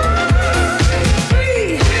stop.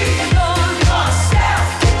 Free yourself.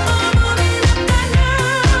 Keep on moving up that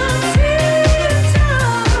mountain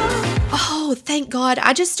top. Oh, thank God.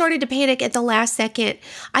 I just started to panic at the last second.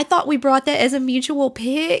 I thought we brought that as a mutual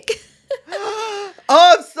pick. Oh,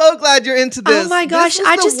 I'm so glad you're into this. Oh my gosh, This was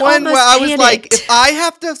I the just one where almost I was like, panicked. if I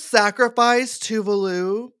have to sacrifice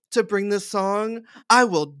Tuvalu to bring this song, I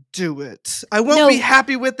will do it. I won't No. be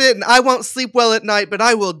happy with it and I won't sleep well at night, but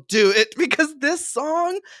I will do it because this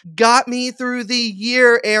song got me through the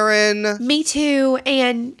year, Erin. Me too.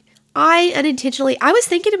 And I was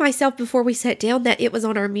thinking to myself before we sat down that it was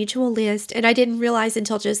on our mutual list, and I didn't realize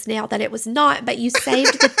until just now that it was not, but you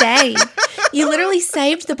saved the day. You literally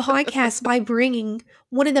saved the podcast by bringing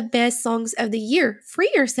one of the best songs of the year,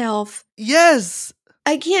 Free Yourself. Yes.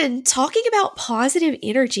 Again, talking about positive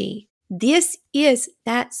energy. This is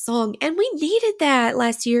that song, and we needed that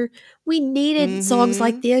last year. We needed songs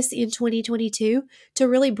like this in 2022 to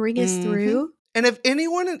really bring us through. And if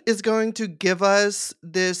anyone is going to give us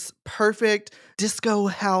this perfect disco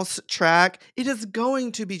house track, it is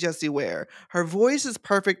going to be Jessie Ware. Her voice is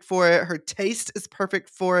perfect for it. Her taste is perfect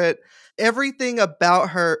for it. Everything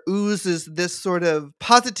about her oozes this sort of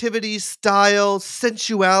positivity, style,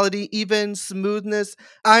 sensuality, even smoothness.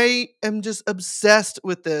 I am just obsessed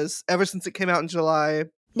with this ever since it came out in July.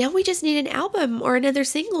 Now we just need an album or another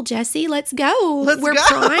single, Jessie. Let's go. Let's We're go.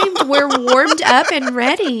 primed. We're warmed up and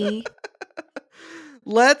ready.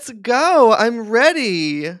 Let's go. I'm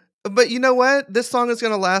ready. But you know what? This song is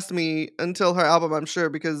going to last me until her album, I'm sure,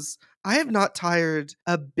 because I have not tired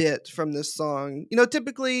a bit from this song. You know,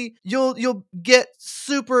 typically you'll get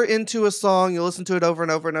super into a song, you'll listen to it over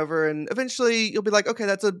and over and over, and eventually you'll be like, okay,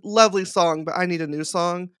 that's a lovely song, but I need a new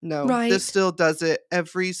song. No, Right. This still does it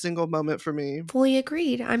every single moment for me. Fully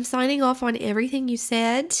agreed. I'm signing off on everything you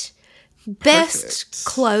said. Best Perfect.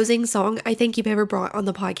 closing song I think you've ever brought on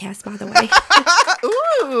the podcast, by the way.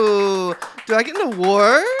 Ooh, do I get an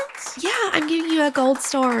award? Yeah, I'm giving you a gold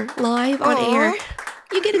star live on air.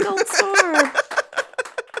 You get a gold star.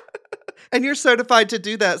 And you're certified to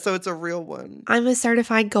do that, so it's a real one. I'm a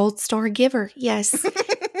certified gold star giver. Yes.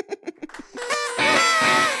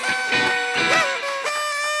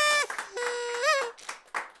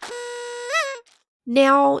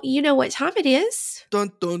 Now, you know what time it is.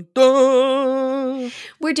 Dun dun dun.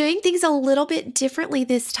 We're doing things a little bit differently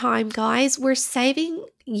this time, guys. We're saving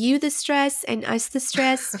you the stress and us the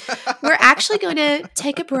stress. We're actually going to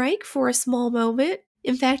take a break for a small moment.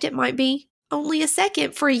 In fact, it might be only a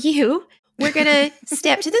second for you. We're going to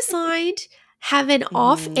step to the side, have an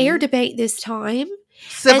off-air debate this time.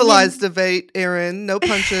 Civilized debate, Erin. No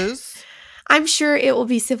punches. I'm sure it will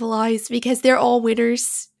be civilized because they're all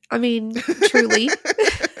winners. I mean, truly.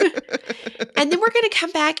 And then we're going to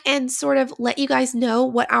come back and sort of let you guys know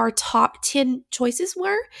what our top 10 choices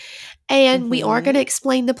were. And we are going to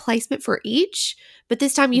explain the placement for each. But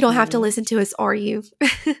this time you don't have to listen to us, are you?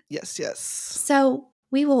 Yes, yes. So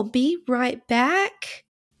we will be right back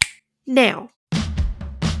now.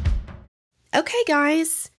 Okay,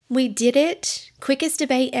 guys. We did it. Quickest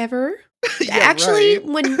debate ever. Yeah, Actually, right.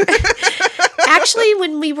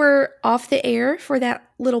 when we were off the air for that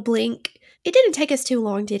little blink, It didn't take us too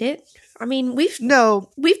long, did it? I mean, No.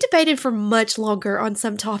 we've debated for much longer on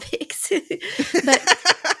some topics, but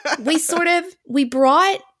we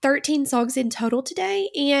brought 13 songs in total today,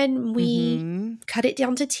 and we Mhm. cut it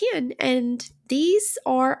down to 10. And these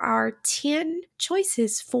are our 10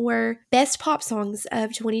 choices for best pop songs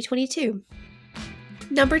of 2022.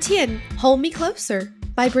 Number 10, Hold Me Closer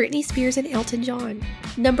by Britney Spears and Elton John.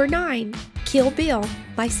 Number 9, Kill Bill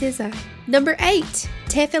by SZA. Number 8,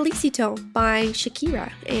 Te Felicito by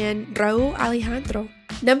Shakira and Raúl Alejandro.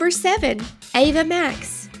 Number 7, Ava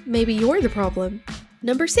Max, Maybe You're the Problem.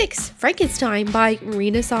 Number 6, Frankenstein by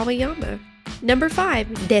Rina Sawayama. Number 5,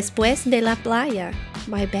 Después de la Playa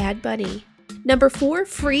by Bad Bunny. Number 4,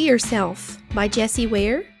 Free Yourself by Jessie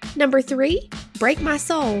Ware. Number 3, Break My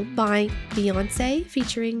Soul by Beyonce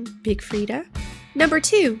featuring Big Frida. Number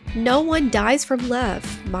 2, No One Dies From Love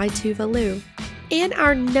by Tuvalu. And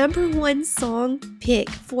our number 1 song pick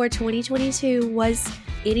for 2022 was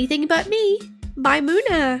Anything But Me by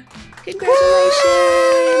Muna. Congratulations!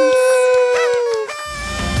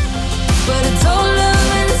 But it's all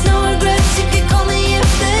love and it's no regrets. You can call me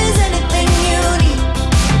if there's anything you need.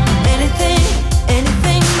 Anything,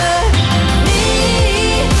 anything but me.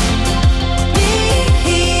 Me,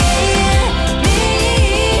 yeah, me.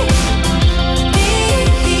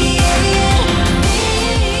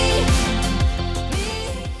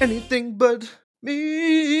 Anything but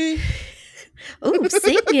me. Ooh,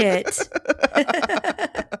 sing it.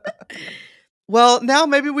 Well, now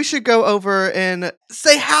maybe we should go over and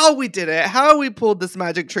say how we did it, how we pulled this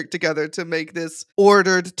magic trick together to make this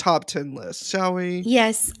ordered top 10 list, shall we?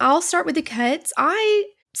 Yes, I'll start with the cuts. I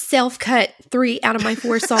self-cut 3 out of my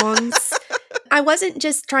 4 songs. I wasn't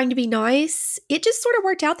just trying to be nice. It just sort of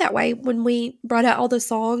worked out that way when we brought out all the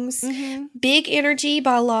songs. Mhm. Big Energy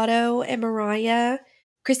by Lotto and Mariah.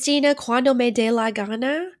 Christina, Cuando Me De La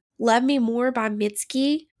Gana. Love Me More by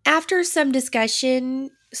Mitski. After some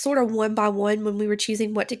discussion, sort of one by one when we were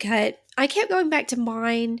choosing what to cut, I kept going back to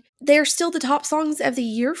mine. They're still the top songs of the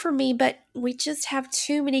year for me, but we just have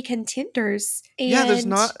too many contenders. Yeah, there's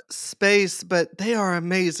And- not space, but they are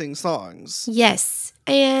amazing songs. Yes.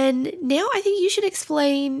 And now I think you should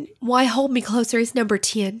explain why Hold Me Closer is number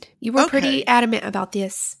 10. You were Okay. pretty adamant about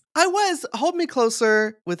this. I was Hold Me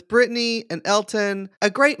Closer with Britney and Elton. A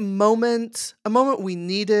great moment, a moment we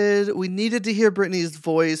needed. We needed to hear Britney's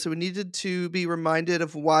voice. We needed to be reminded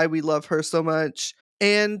of why we love her so much.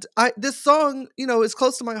 And this song, is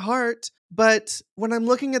close to my heart. But when I'm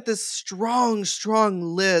looking at this strong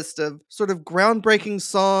list of sort of groundbreaking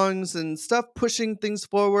songs and stuff pushing things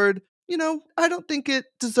forward, I don't think it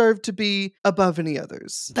deserved to be above any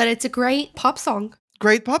others. But it's a great pop song.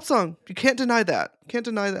 Great pop song. You can't deny that. Can't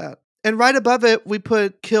deny that. And right above it, we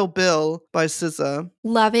put Kill Bill by SZA.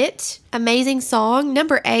 Love it. Amazing song.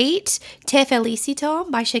 Number 8, Te Felicito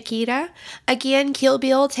by Shakira. Again, Kill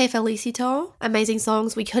Bill, Te Felicito. Amazing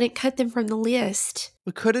songs. We couldn't cut them from the list.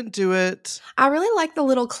 We couldn't do it. I really like the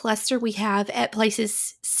little cluster we have at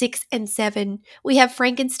places 6 and 7. We have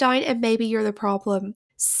Frankenstein and Maybe You're the Problem.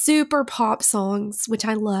 Super pop songs, which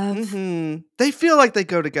I love. hmm They feel like they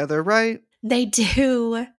go together, right? They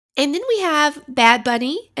do. And then we have Bad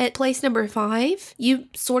Bunny at place number 5. You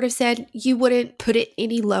sort of said you wouldn't put it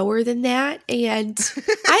any lower than that. And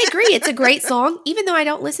I agree. It's a great song, even though I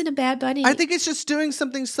don't listen to Bad Bunny. I think it's just doing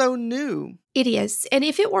something so new. It is. And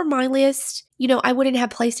if it were my list, I wouldn't have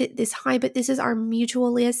placed it this high, but this is our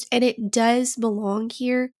mutual list and it does belong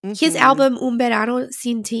here. His Mhm. album Un Verano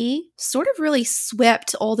Sin Ti sort of really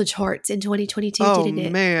swept all the charts in 2022, Oh, didn't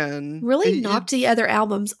it? man. Really It- knocked it's the other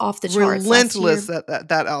albums off the charts. relentless Last year.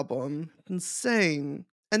 that album. Insane.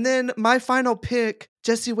 And then my final pick,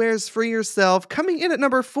 Jessie Ware's Free Yourself, coming in at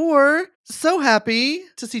number 4. So happy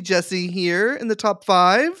to see Jessie here in the top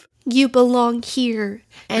 5. You belong here.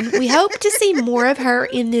 And we hope to see more of her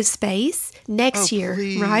in this space next year,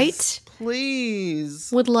 please, right? Please.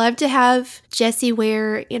 Would love to have Jessie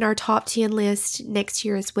Ware in our top 10 list next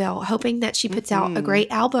year as well, hoping that she puts out a Mhm.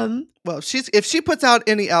 great album. Well, if she puts out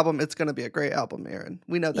any album, it's going to be a great album, Erin.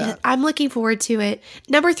 We know Yeah, that. I'm looking forward to it.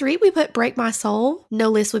 Number 3, we put Break My Soul. No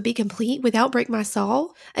list would be complete without Break My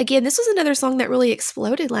Soul. Again, this was another song that really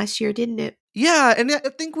exploded last year, didn't it? Yeah, and I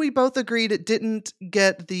think we both agreed it didn't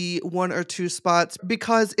get the 1 or 2 spots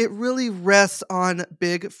because it really rests on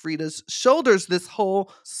Big Frida's shoulders, this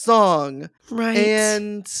whole song. Right.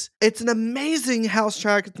 And it's an amazing house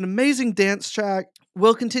track. It's an amazing dance track.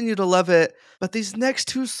 We'll continue to love it. But these next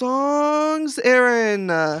 2 songs, Erin.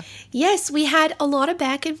 Yes, we had a lot of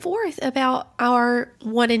back and forth about our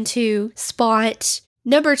 1 and 2 spot.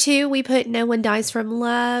 Number 2, we put No One Dies From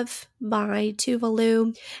Love by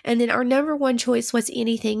Tuvalu. And then our number 1 choice was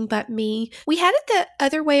Anything But Me. We had it the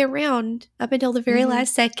other way around up until the very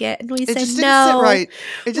last second. And we It said, just didn't no. sit right.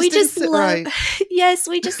 It just we didn't just sit love, right. yes,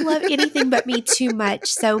 we just love Anything But Me too much.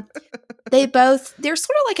 So they're sort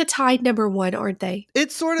of like a tied number 1, aren't they?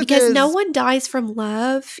 It sort of Because is. No One Dies From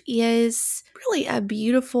Love is really a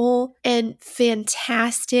beautiful and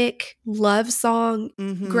fantastic love song.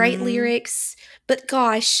 Great Mhm. lyrics. But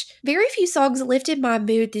gosh, very few songs lifted my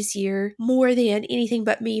mood this year more than Anything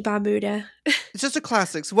But Me by Muda. It's just a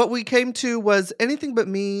classic. So what we came to was Anything But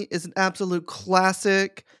Me is an absolute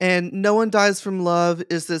classic, and No One Dies From Love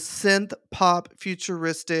is this synth pop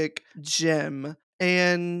futuristic gem.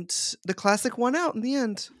 And the classic won out in the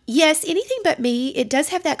end. Yes, Anything But Me, it does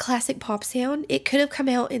have that classic pop sound. It could have come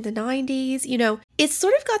out in the 90s. You know, it's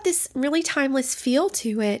sort of got this really timeless feel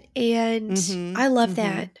to it. And I love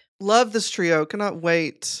that. Love this trio. Cannot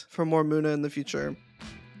wait for more Muna in the future.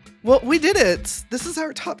 Well, we did it. This is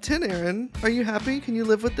our top 10, Erin. Are you happy? Can you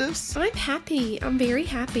live with this? I'm happy. I'm very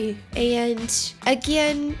happy. And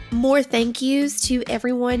again, more thank yous to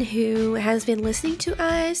everyone who has been listening to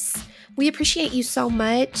us. We appreciate you so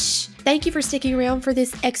much. Thank you for sticking around for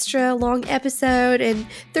this extra long episode and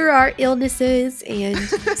through our illnesses and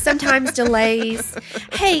sometimes delays.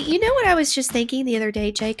 Hey, you know what I was just thinking the other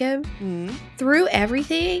day, Jacob? Through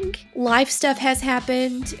everything, life stuff has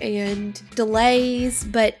happened and delays,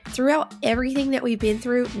 but throughout everything that we've been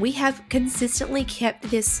through, we have consistently kept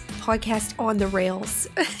this podcast on the rails.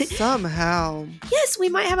 Somehow. Yes, we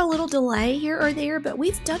might have a little delay here or there, but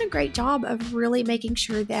we've done a great job of really making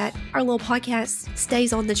sure that our little podcast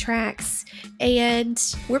stays on the tracks. And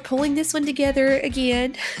we're pulling this one together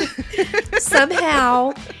again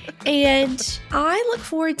somehow. And I look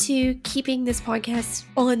forward to keeping this podcast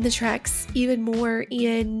on the tracks even more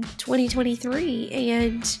in 2023.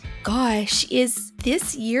 And gosh, is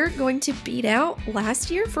this year going to beat out last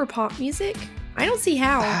year for pop music? I don't see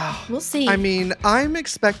how. We'll see. I mean, I'm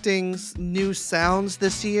expecting new sounds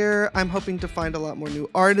this year. I'm hoping to find a lot more new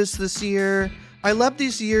artists this year. I love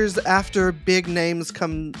these years after big names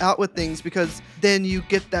come out with things because then you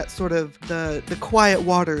get that sort of the quiet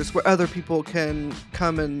waters where other people can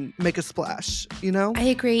come and make a splash, you know? I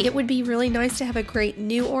agree. It would be really nice to have a great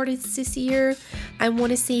new artist this year. I want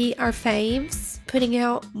to see our faves putting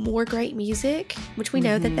out more great music, which we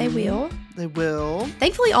know that they will. They will.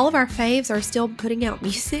 Thankfully, all of our faves are still putting out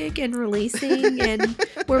music and releasing, and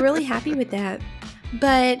we're really happy with that.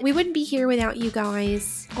 But we wouldn't be here without you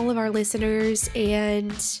guys, all of our listeners.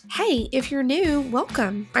 And hey, if you're new,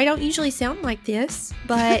 welcome. I don't usually sound like this,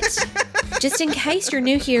 but just in case you're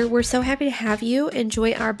new here, we're so happy to have you.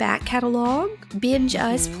 Enjoy our back catalog. Binge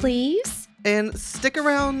us, please. And stick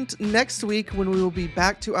around next week when we will be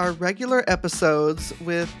back to our regular episodes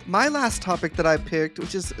with my last topic that I picked,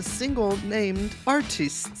 which is single named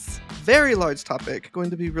artists. Very large topic. Going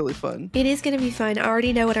to be really fun. It is going to be fun. I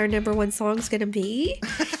already know what our number 1 song is going to be.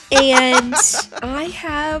 And I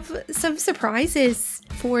have some surprises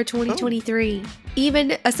for 2023.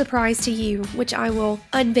 Even a surprise to you, which I will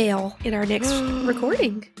unveil in our next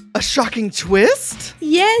recording. A shocking twist?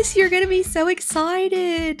 Yes, you're going to be so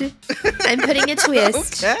excited. I'm putting a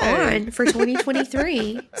twist on for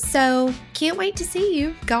 2023. So can't wait to see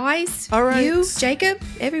you guys. All right. You, Jacob,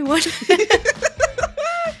 everyone.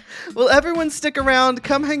 Well, everyone stick around.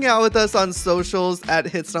 Come hang out with us on socials at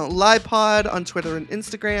Hits Don't Lie Pod on Twitter and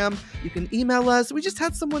Instagram. You can email us. We just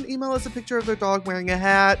had someone email us a picture of their dog wearing a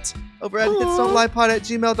hat over at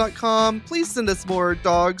hitsdon'tliepod@gmail.com. Please send us more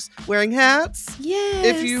dogs wearing hats. Yes.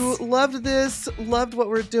 If you loved this, loved what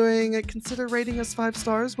we're doing, consider rating us 5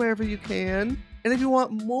 stars wherever you can. And if you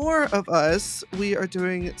want more of us, we are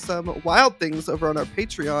doing some wild things over on our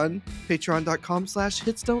Patreon,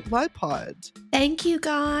 patreon.com/hitsdon'tliepod. Thank you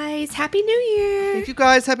guys. Happy New Year. Thank you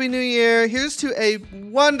guys. Happy New Year. Here's to a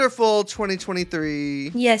wonderful 2023.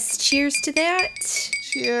 Yes, cheers to that.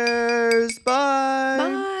 Cheers. Bye.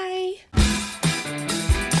 Bye.